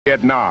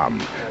Vietnam,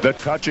 the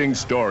touching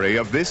story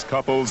of this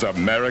couple's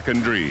American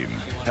dream,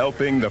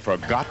 helping the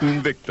forgotten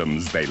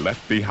victims they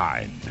left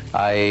behind.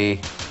 I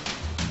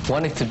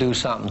wanted to do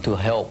something to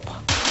help.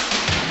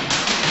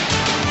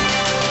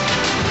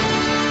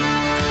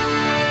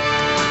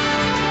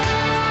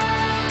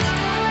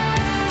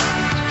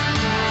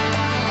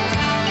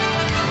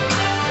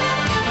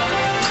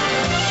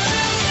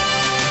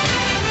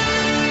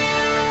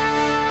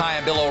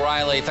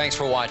 Thanks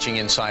for watching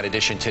Inside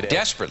Edition today.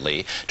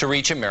 Desperately to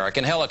reach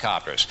American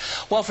helicopters.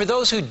 Well, for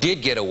those who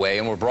did get away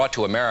and were brought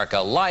to America,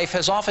 life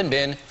has often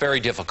been very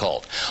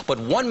difficult. But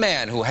one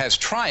man who has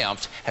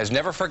triumphed has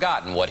never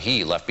forgotten what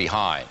he left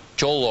behind.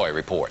 Joel Loy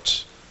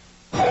reports.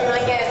 Can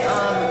I get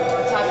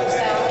taco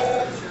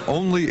salad?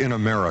 Only in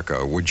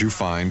America would you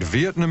find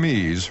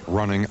Vietnamese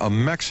running a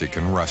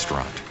Mexican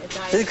restaurant.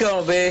 It's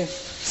going to be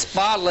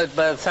spotless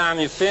by the time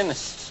you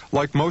finish.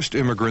 Like most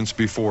immigrants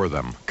before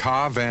them,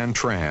 Van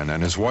Tran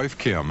and his wife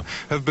Kim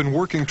have been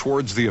working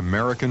towards the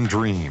American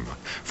dream.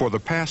 For the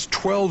past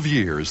 12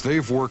 years,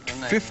 they've worked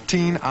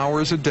 15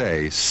 hours a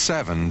day,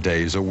 7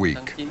 days a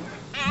week.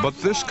 But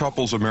this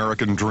couple's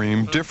American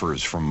dream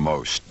differs from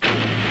most.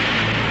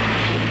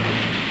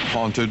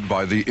 Haunted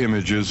by the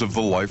images of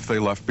the life they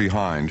left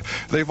behind,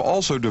 they've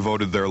also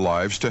devoted their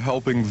lives to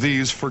helping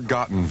these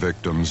forgotten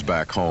victims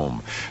back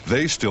home.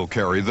 They still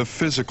carry the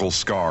physical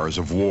scars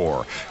of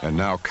war, and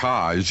now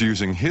Ka is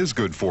using his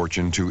good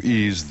fortune to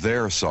ease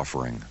their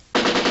suffering.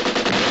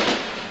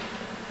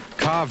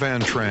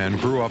 Van Tran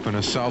grew up in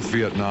a South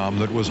Vietnam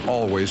that was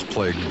always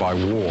plagued by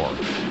war.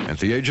 At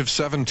the age of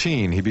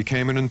 17, he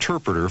became an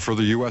interpreter for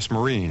the U.S.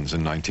 Marines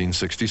in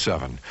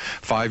 1967.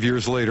 5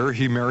 years later,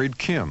 he married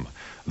Kim.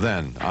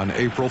 Then, on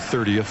April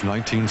 30th,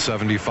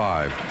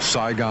 1975,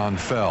 Saigon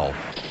fell,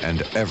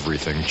 and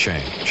everything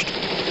changed.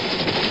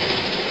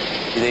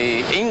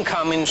 The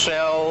incoming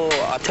shell,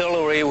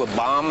 artillery were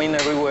bombing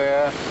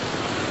everywhere,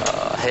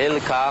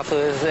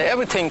 helicopters,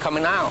 everything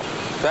coming out.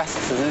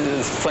 That's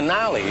the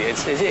finale.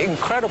 It's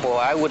incredible.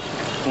 I would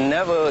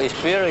never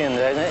experience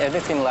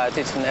anything like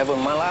this ever in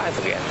my life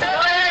again.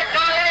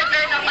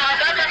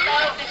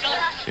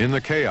 In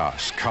the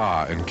chaos,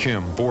 Ka and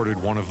Kim boarded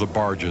one of the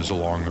barges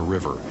along the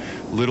river.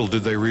 Little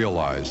did they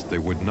realize they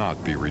would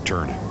not be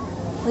returning.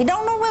 We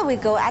don't know where we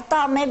go. I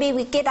thought maybe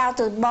we get out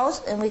to the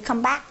boat and we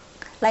come back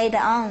later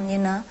on, you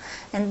know.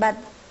 But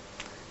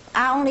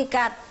I only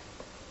got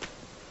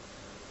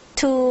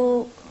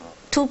two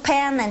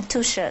pants and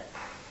 2 shirts.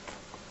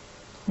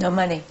 No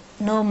money.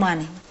 No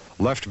money.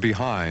 Left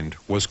behind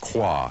was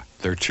Qua,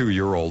 their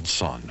 2-year-old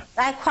son.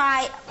 I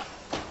cried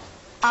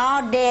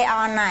all day,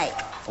 all night.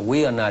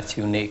 We are not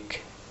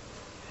unique.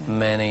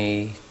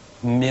 Many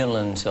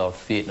millions of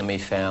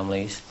Vietnamese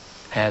families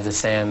have the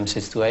same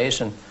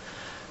situation.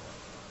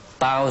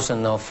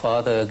 Thousands of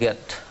others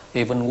get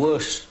even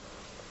worse.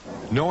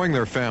 Knowing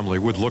their family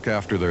would look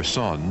after their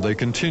son, they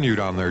continued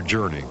on their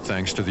journey,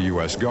 thanks to the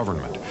U.S.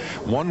 government.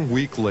 1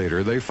 week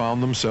later, they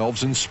found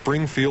themselves in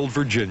Springfield,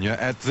 Virginia,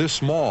 at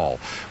this mall.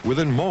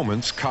 Within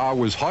moments, Ka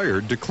was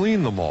hired to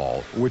clean the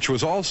mall, which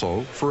was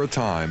also, for a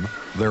time,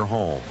 their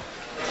home.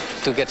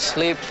 To get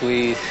sleep,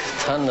 we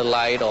turn the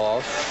light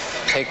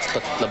off, take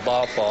the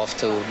bulb off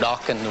to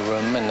darken the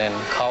room, and then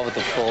cover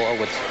the floor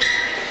with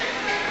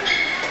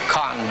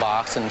cotton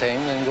box and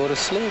things, and go to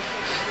sleep.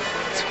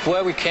 It's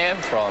where we came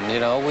from, you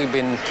know. We've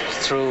been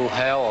through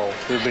hell.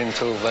 We've been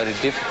through very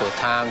difficult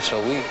times, so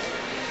we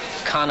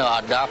kind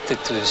of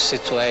adapted to the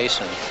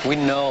situation. We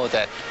know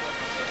that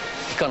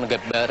it's going to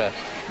get better.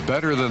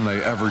 Better than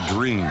they ever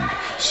dreamed.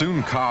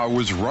 Soon Ka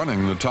was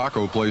running the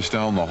taco place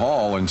down the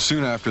hall, and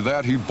soon after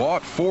that he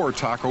bought 4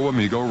 Taco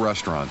Amigo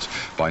restaurants.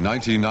 By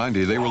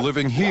 1990, they were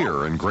living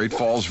here in Great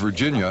Falls,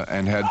 Virginia,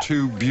 and had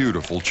 2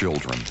 beautiful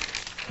children.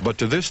 But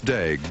to this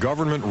day,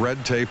 government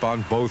red tape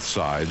on both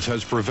sides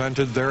has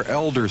prevented their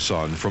elder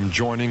son from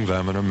joining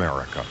them in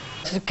America.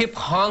 To keep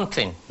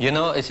hunting, you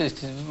know, it's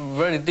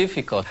very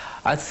difficult.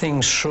 I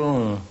think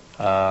soon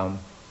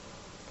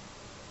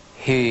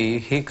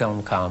he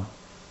can come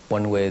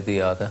one way or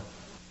the other.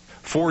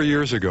 4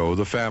 years ago,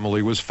 the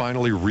family was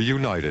finally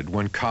reunited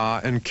when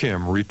Ka and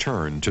Kim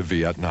returned to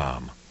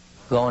Vietnam.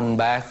 Going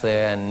back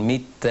there and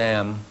meet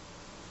them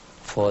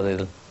for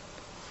the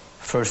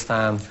first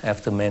time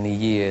after many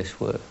years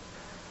was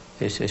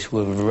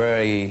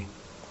very,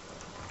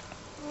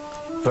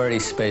 very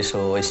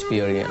special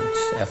experience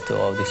after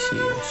all these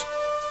years.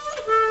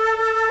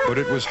 But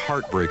it was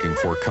heartbreaking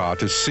for Ka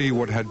to see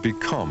what had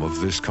become of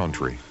this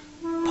country.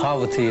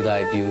 Poverty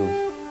like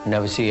you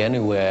never see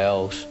anywhere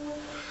else.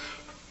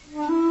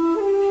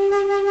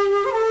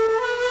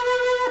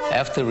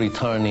 After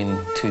returning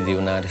to the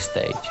United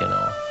States, you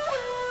know,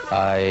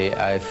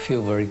 I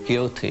feel very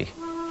guilty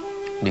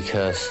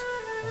because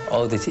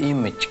all this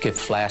image kept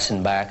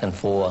flashing back and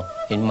forth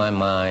in my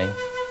mind.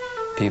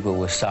 People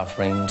with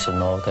sufferings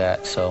and all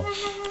that. So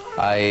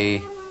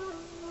I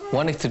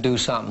wanted to do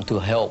something to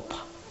help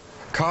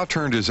Ka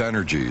turned his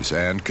energies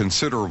and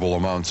considerable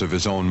amounts of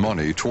his own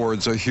money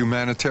towards a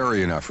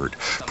humanitarian effort,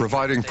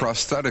 providing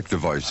prosthetic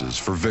devices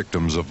for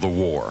victims of the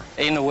war.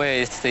 In a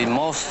way, it's the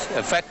most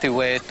effective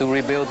way to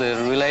rebuild the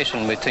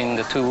relation between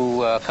the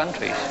two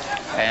countries.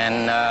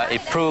 And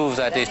it proves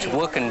that it's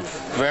working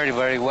very,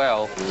 very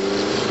well.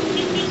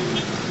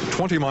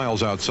 20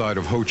 miles outside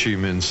of Ho Chi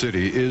Minh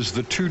City is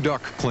the Two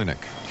Duck Clinic.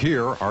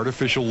 Here,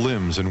 artificial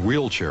limbs and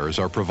wheelchairs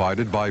are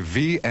provided by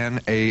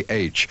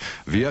VNAH,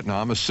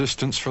 Vietnam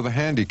Assistance for the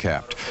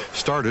Handicapped,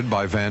 started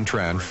by Van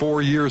Tran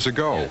 4 years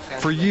ago.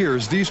 For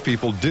years, these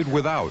people did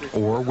without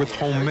or with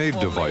homemade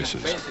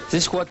devices.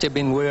 This is what they've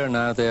been wearing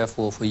out there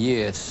for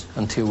years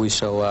until we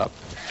show up.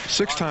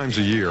 6 times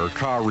a year,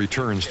 Ka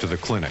returns to the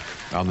clinic.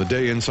 On the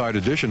day Inside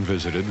Edition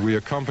visited, we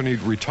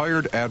accompanied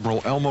retired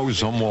Admiral Elmo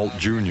Zumwalt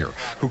Jr.,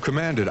 who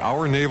commanded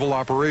our naval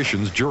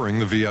operations during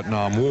the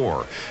Vietnam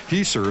War.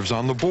 He serves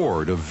on the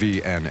board of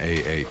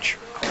VNAH.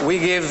 We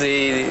give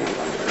the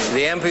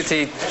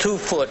amputee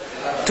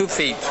 2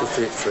 feet,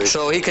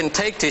 so he can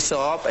take this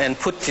off and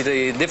put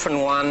the different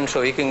one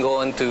so he can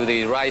go into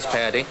the rice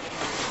paddy,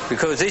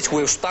 because this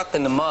will stuck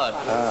in the mud.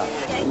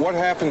 What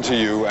happened to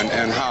you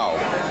and how?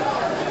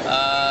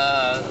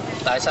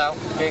 Tại sao?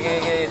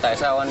 Tại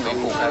sao anh bị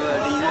cụt?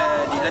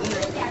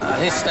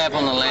 He stepped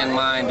on a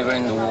landmine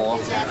during the war.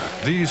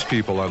 These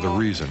people are the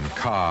reason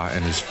Ka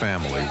and his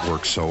family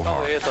work so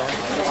hard.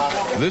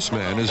 This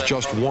man is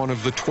just one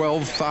of the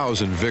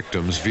 12,000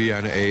 victims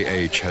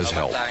VNAH has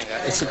helped.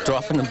 It's a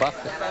drop in the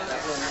bucket.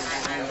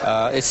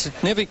 It's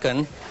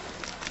significant,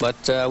 but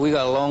we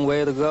got a long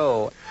way to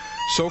go.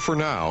 So for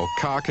now,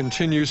 Ka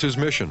continues his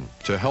mission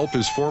to help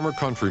his former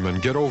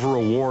countrymen get over a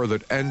war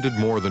that ended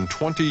more than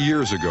 20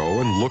 years ago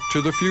and look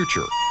to the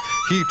future.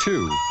 He,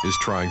 too, is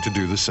trying to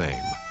do the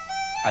same.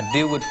 I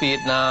deal with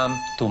Vietnam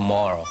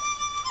tomorrow.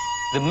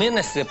 The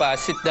minute if I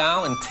sit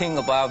down and think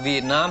about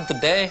Vietnam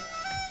today,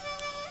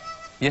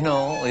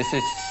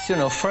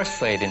 it's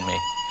frustrating me.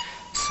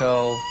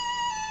 So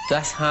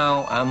that's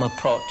how I'm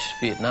approach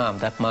Vietnam.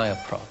 That's my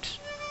approach.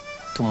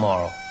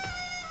 Tomorrow.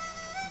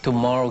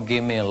 Tomorrow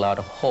give me a lot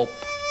of hope.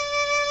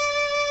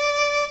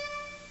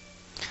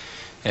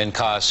 And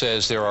Ka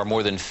says there are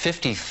more than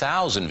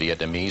 50,000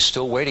 Vietnamese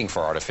still waiting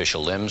for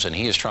artificial limbs, and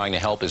he is trying to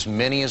help as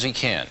many as he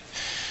can.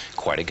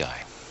 Quite a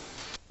guy.